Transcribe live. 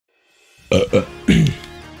Boy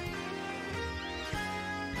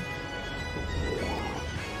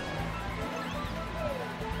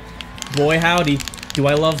howdy, do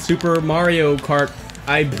I love Super Mario Kart.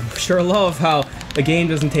 I sure love how the game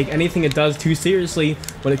doesn't take anything it does too seriously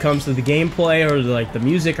when it comes to the gameplay or like the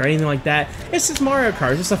music or anything like that. It's just Mario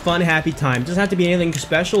Kart. It's just a fun, happy time. It doesn't have to be anything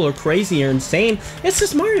special or crazy or insane. It's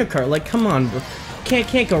just Mario Kart. Like, come on, bro.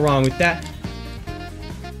 Can't go wrong with that.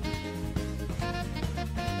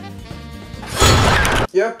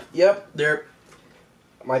 Yep, they're...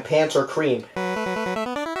 My pants are cream.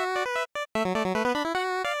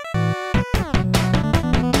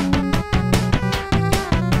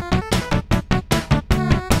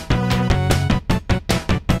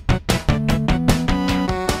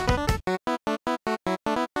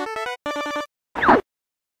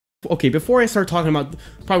 Okay, before I start talking about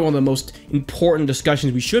probably one of the most important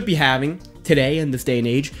discussions we should be having today in this day and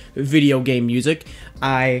age, video game music,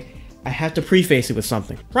 I have to preface it with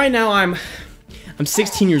something. Right now, I'm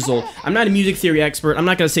 16 years old. I'm not a music theory expert. I'm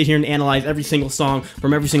not gonna sit here and analyze every single song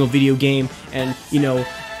from every single video game and, you know,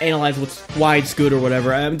 analyze why it's good or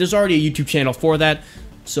whatever. There's already a YouTube channel for that.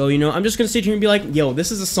 So, you know, I'm just gonna sit here and be like, yo,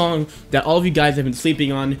 this is a song that all of you guys have been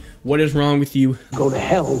sleeping on. What is wrong with you? Go to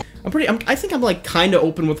hell. I think I'm like kind of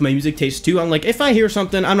open with my music taste too. I'm like, if I hear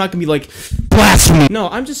something, I'm not gonna be like, blasphemy. No,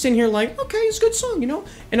 I'm just sitting here like, okay, it's a good song, you know?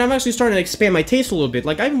 And I'm actually starting to expand my taste a little bit.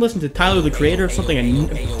 Like, I even listened to Tyler, the Creator, something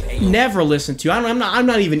I never listened to. I'm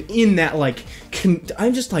not even in that, like,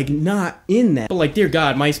 I'm just like not in that. But like, dear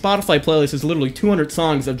God, my Spotify playlist is literally 200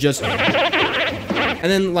 songs of just... And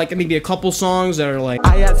then, like, maybe a couple songs that are like,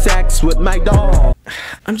 I had sex with my dog.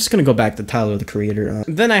 I'm just gonna go back to Tyler, the Creator.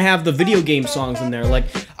 Then I have the video game songs in there. Like,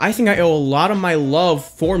 I think I owe a lot of my love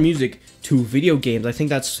for music to video games. I think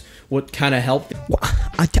that's what kind of helped.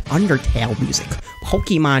 Undertale music,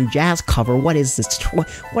 Pokemon jazz cover. What is this?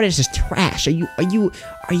 What is this trash? Are you a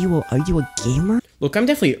gamer? Look, I'm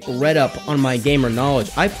definitely read up on my gamer knowledge.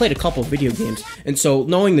 I've played a couple of video games, and so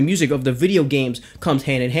knowing the music of the video games comes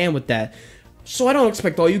hand in hand with that. So I don't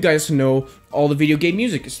expect all you guys to know all the video game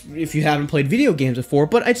music if you haven't played video games before,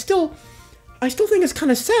 but I still think it's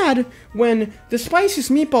kind of sad when the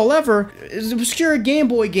spiciest meatball ever is an obscure Game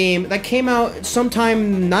Boy game that came out sometime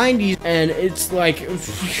in the 90s, and it's like,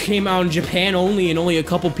 came out in Japan only and only a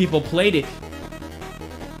couple people played it.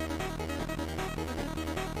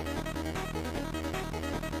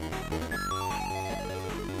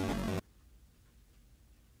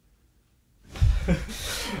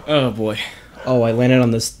 Oh boy. Oh, I landed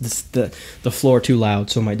on the floor too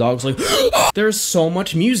loud, so my dog's like, there's so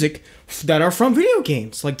much music that are from video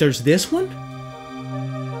games. Like, there's this one.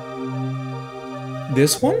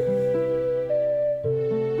 This one.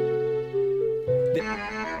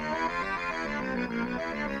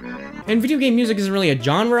 And video game music isn't really a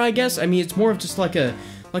genre, I guess. I mean, it's more of just like a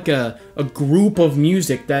group of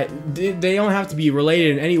music that they don't have to be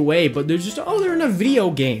related in any way, but they're just, oh, they're in a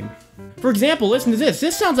video game. For example, listen to this.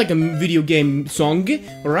 This sounds like a video game song,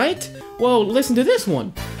 right? Well, listen to this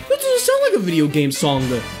one. That doesn't sound like a video game song,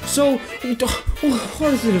 though. So,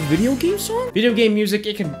 what is it, a video game song? Video game music,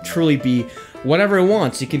 it can truly be whatever it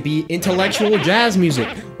wants. It can be intellectual jazz music,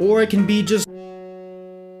 or it can be just...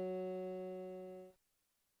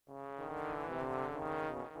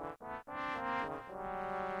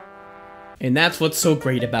 And that's what's so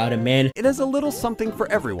great about it, man. It is a little something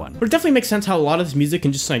for everyone. But it definitely makes sense how a lot of this music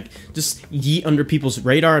can just yeet under people's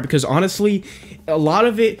radar, because honestly, a lot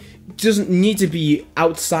of it doesn't need to be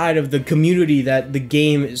outside of the community that the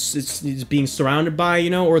game is being surrounded by, you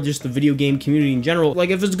know, or just the video game community in general. Like,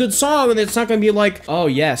 if it's a good song, then it's not gonna be like, oh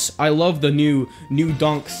yes, I love the new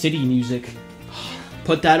Donk City music.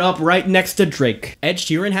 Put that up right next to Drake. Ed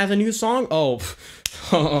Sheeran has a new song? Oh.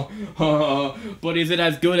 But is it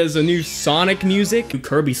as good as the new Sonic music? New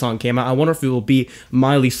Kirby song came out. I wonder if it will be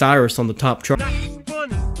Miley Cyrus on the top chart.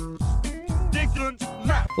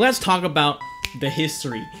 Let's talk about the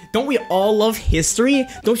history. Don't we all love history?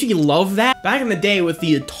 Don't you love that? Back in the day with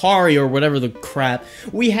the Atari or whatever the crap,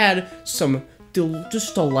 we had some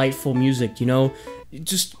just delightful music, you know?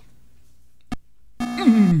 Just... But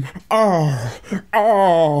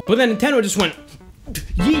then Nintendo just went...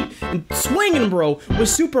 yeet and swinging, bro, with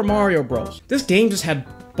Super Mario Bros. This game just had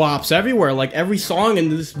bops everywhere. Like, every song in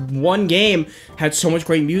this one game had so much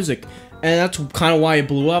great music, and that's kind of why it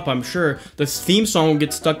blew up. I'm sure the theme song would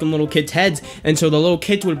get stuck in little kids' heads, and so the little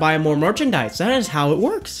kids would buy more merchandise. That is how it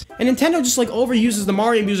works. And Nintendo just like overuses the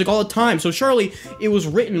Mario music all the time, so surely it was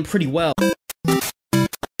written pretty well.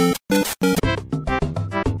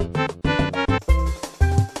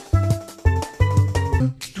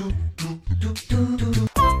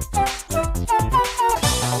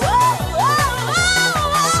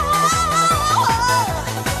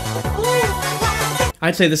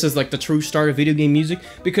 I'd say this is like the true start of video game music,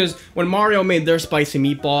 because when Mario made their spicy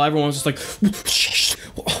meatball, everyone was just like,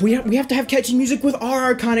 we have to have catchy music with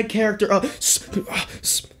our iconic character,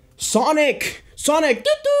 Sonic. Sonic,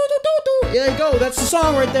 there you go, that's the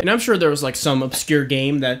song right there. And I'm sure there was like some obscure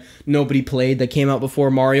game that nobody played that came out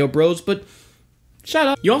before Mario Bros, but shut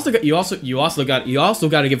up. You also got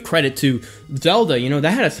to give credit to Zelda. You know,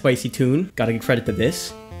 that had a spicy tune. Got to give credit to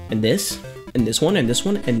this and this and this one and this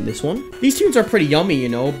one and this one. These tunes are pretty yummy, you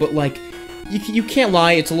know, but like you can't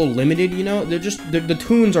lie, it's a little limited, you know. The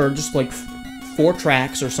tunes are just like 4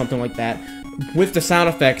 tracks or something like that with the sound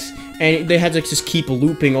effects, and they had to just keep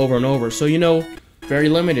looping over and over. So, you know, very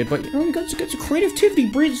limited, but you know, you got to creativity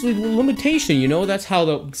breeds limitation, you know, that's how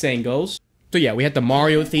the saying goes. So yeah, we had the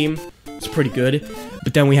Mario theme, it's pretty good,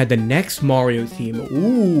 but then we had the next Mario theme.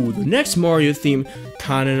 Ooh, the next Mario theme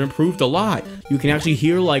kind of improved a lot. You can actually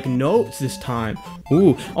hear like notes this time.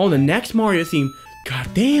 Ooh, oh, the next Mario theme,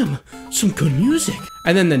 goddamn, some good music.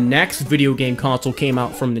 And then the next video game console came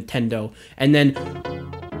out from Nintendo, and then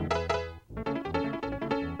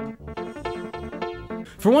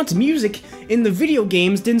for once, music in the video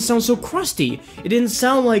games didn't sound so crusty. It didn't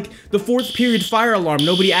sound like the 4th period fire alarm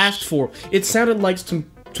nobody asked for. It sounded like some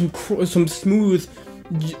smooth.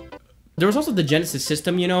 There was also the Genesis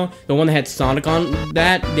system, you know, the one that had Sonic on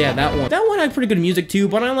that. Yeah, that one. That one had pretty good music too.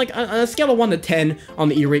 But on like on a scale of 1 to 10 on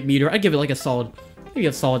the E-rate meter, I'd give it like a solid, maybe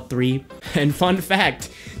a solid 3. And fun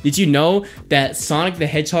fact, did you know that Sonic the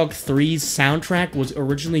Hedgehog 3's soundtrack was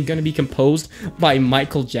originally going to be composed by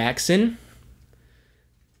Michael Jackson?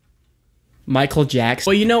 Michael Jackson.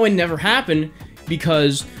 Well, you know, it never happened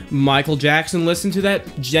because Michael Jackson listened to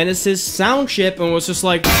that Genesis sound chip and was just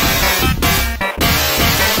like,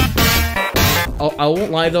 I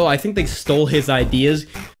won't lie though, I think they stole his ideas.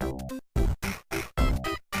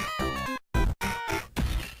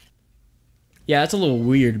 Yeah, that's a little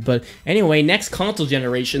weird, but anyway, next console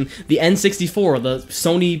generation, the N64, the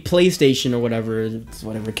Sony PlayStation or whatever, it's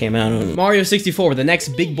whatever came out. Mario 64, the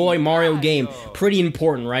next big boy Mario game, pretty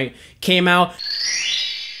important, right? Came out.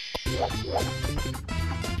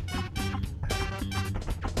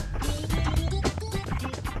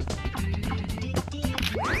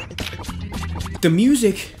 The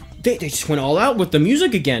music, they just went all out with the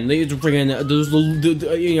music again. They just bring in those,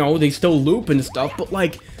 you know, they still loop and stuff, but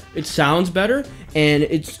like, it sounds better, and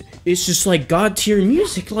it's just like god tier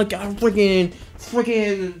music. Like freaking,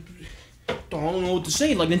 I don't know what to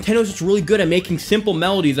say. Like Nintendo's just really good at making simple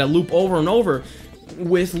melodies that loop over and over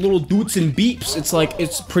with little doots and beeps. It's like,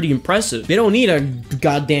 it's pretty impressive. They don't need a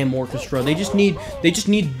goddamn orchestra. They just need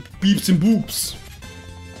beeps and boops.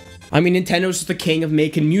 I mean, Nintendo's just the king of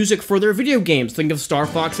making music for their video games. Think of Star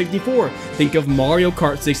Fox 64. Think of Mario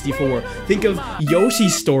Kart 64. Think of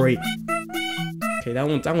Yoshi's Story. Okay, that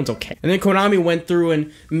one's okay. And then Konami went through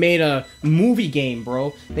and made a movie game,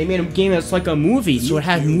 bro. They made a game that's like a movie, so it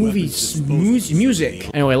had music.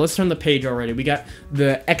 Anyway, let's turn the page already. We got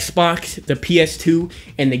the Xbox, the PS2,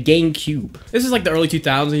 and the GameCube. This is like the early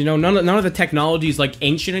 2000s, you know? None of the technology is like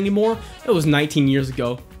ancient anymore. It was 19 years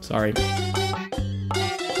ago. Sorry.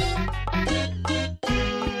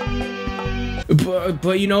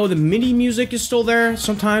 But you know, the MIDI music is still there.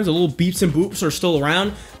 Sometimes the little beeps and boops are still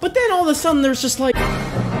around. But then all of a sudden there's just like,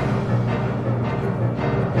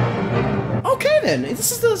 okay then,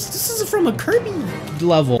 this is from a Kirby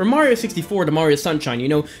level. From Mario 64 to Mario Sunshine, you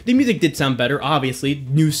know, the music did sound better, obviously.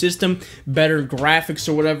 New system, better graphics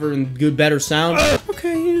or whatever, and better sound.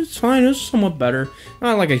 Okay, it's fine, it's somewhat better.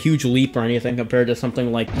 Not like a huge leap or anything compared to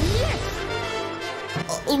something like,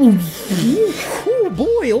 oh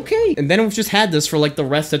boy, okay. And then we've just had this for like the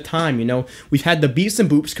rest of time, you know. We've had the beeps and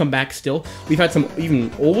boops come back still. We've had some even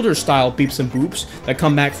older style beeps and boops that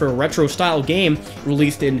come back for a retro style game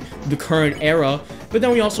released in the current era. But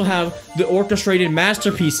then we also have the orchestrated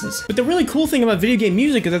masterpieces. But the really cool thing about video game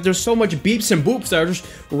music is that there's so much beeps and boops that are just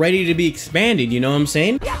ready to be expanded, you know what I'm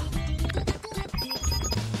saying?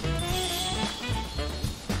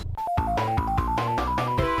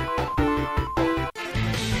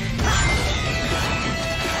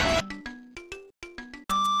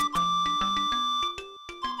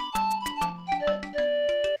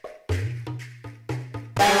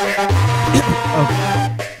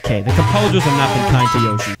 Okay, the composers have not been kind to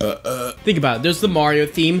Yoshi. Think about it. There's the Mario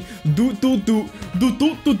theme.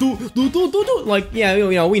 Like, yeah,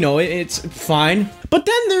 you know, we know it. It's fine. But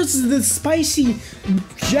then there's the spicy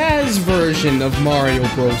jazz version of Mario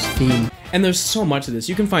Bros. Theme. And there's so much of this.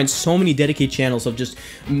 You can find so many dedicated channels of just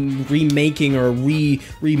remaking or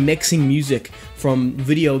remixing music from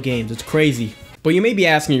video games. It's crazy. But you may be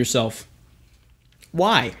asking yourself,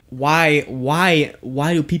 why? Why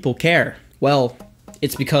do people care? Well,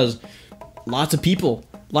 It's because lots of people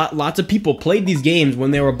played these games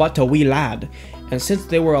when they were but a wee lad. And since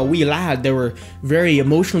they were a wee lad, they were very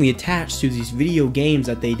emotionally attached to these video games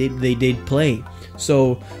that they did play.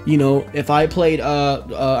 So, you know, if I played,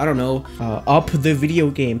 I don't know, Up the video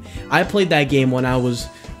game, I played that game when I was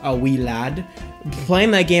a wee lad. Playing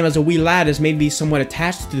that game as a wee lad has made me somewhat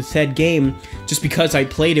attached to the said game just because I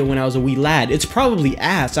played it when I was a wee lad. It's probably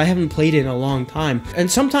ass. I haven't played it in a long time. And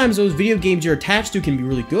sometimes those video games you're attached to can be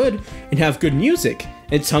really good and have good music.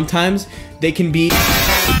 And sometimes they can be...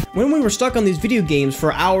 When we were stuck on these video games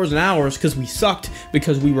for hours and hours because we sucked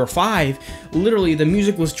because we were 5, literally the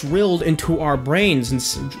music was drilled into our brains,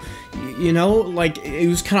 and you know, like, it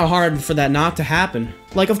was kind of hard for that not to happen.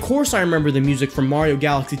 Like, of course I remember the music from Mario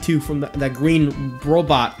Galaxy 2 from that green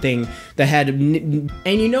robot thing that had... And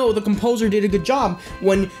you know, the composer did a good job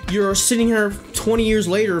when you're sitting here 20 years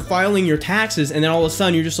later filing your taxes and then all of a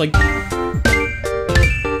sudden you're just like...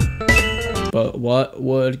 But what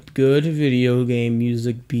would good video game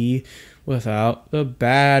music be without the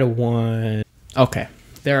bad one? Okay,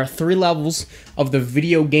 there are 3 levels of the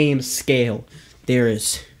video game scale. There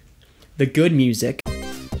is the good music.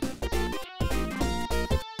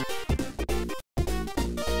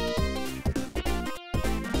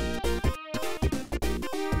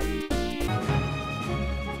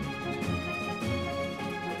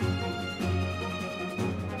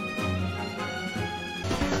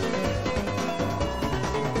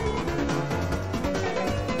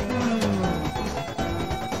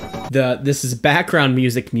 This is background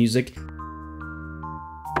music.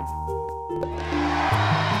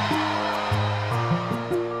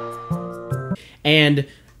 And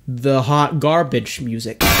the hot garbage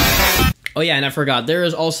music. Oh yeah, and I forgot, there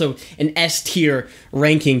is also an S tier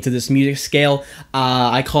ranking to this music scale.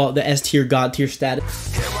 I call it the S tier God tier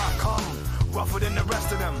status. Here I come, rougher than the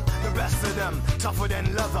rest of them, the best of them, tougher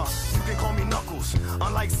than leather. You can call me Knuckles.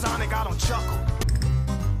 Unlike Sonic, I don't chuckle.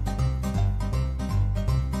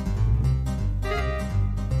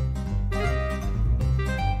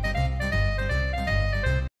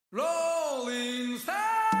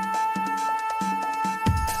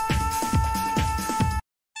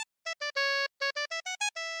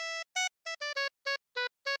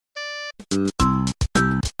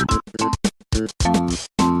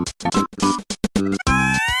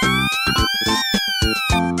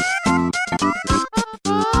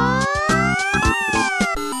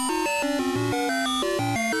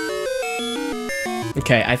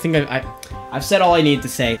 Okay, I think I've said all I need to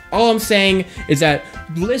say. All I'm saying is that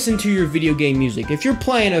listen to your video game music. If you're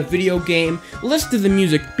playing a video game, listen to the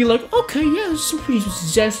music. Be like, okay, yeah, this is some pretty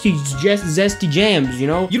zesty jams, you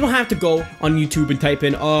know? You don't have to go on YouTube and type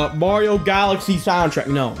in, Mario Galaxy soundtrack.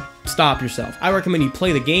 No, stop yourself. I recommend you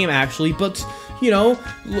play the game, actually, but, you know,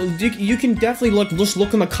 you can definitely just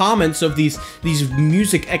look in the comments of these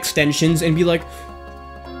music extensions and be like,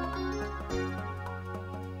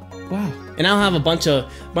 wow. And I'll have a bunch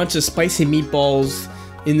of spicy meatballs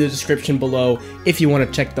in the description below if you want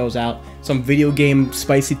to check those out. Some video game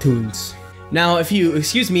spicy tunes. Now, if you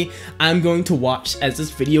excuse me, I'm going to watch as this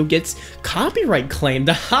video gets copyright claimed.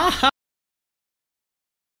 Haha.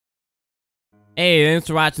 Hey, thanks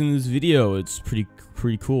for watching this video. It's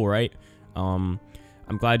pretty cool, right? I'm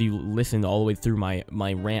glad you listened all the way through my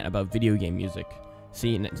rant about video game music.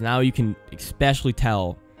 See, now you can especially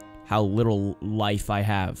tell little life I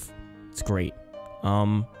have. It's great.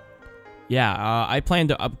 Yeah, I plan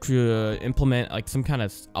to implement like some kind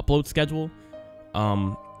of upload schedule.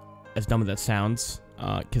 As dumb as that sounds,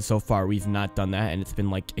 because so far we've not done that, and it's been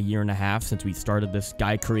like a 1.5 years since we started this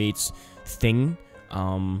GuyCreates thing.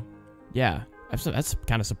 Yeah, that's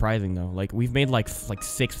kind of surprising though. Like we've made like 6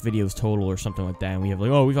 videos total or something like that, and we have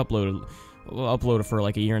like, oh, we've uploaded for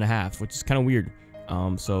like a 1.5 years, which is kind of weird.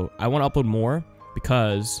 So I want to upload more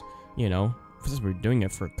because, you know, since we're doing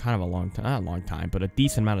it for kind of a long time, not a long time, but a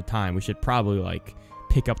decent amount of time, we should probably like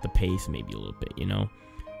pick up the pace maybe a little bit, you know?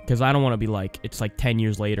 Because I don't want to be like, it's like 10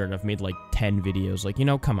 years later and I've made like 10 videos. Like, you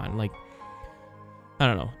know, come on, like, I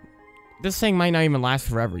don't know. This thing might not even last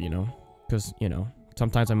forever, you know? Because, you know,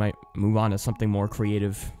 sometimes I might move on to something more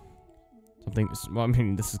creative. Well, I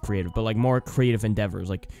mean, this is creative, but like more creative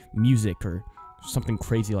endeavors, like music or something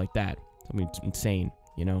crazy like that. Something insane,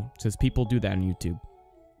 you know? Because people do that on YouTube.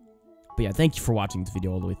 But yeah, thank you for watching this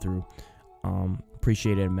video all the way through.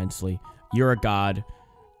 Appreciate it immensely. You're a god.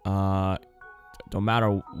 No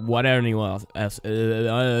matter what anyone else,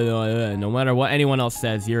 no matter what anyone else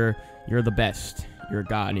says, you're the best. You're a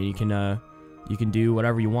god, and you can do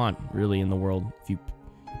whatever you want, really, in the world if you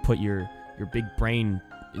put your big brain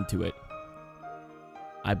into it.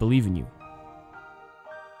 I believe in you.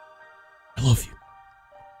 I love you.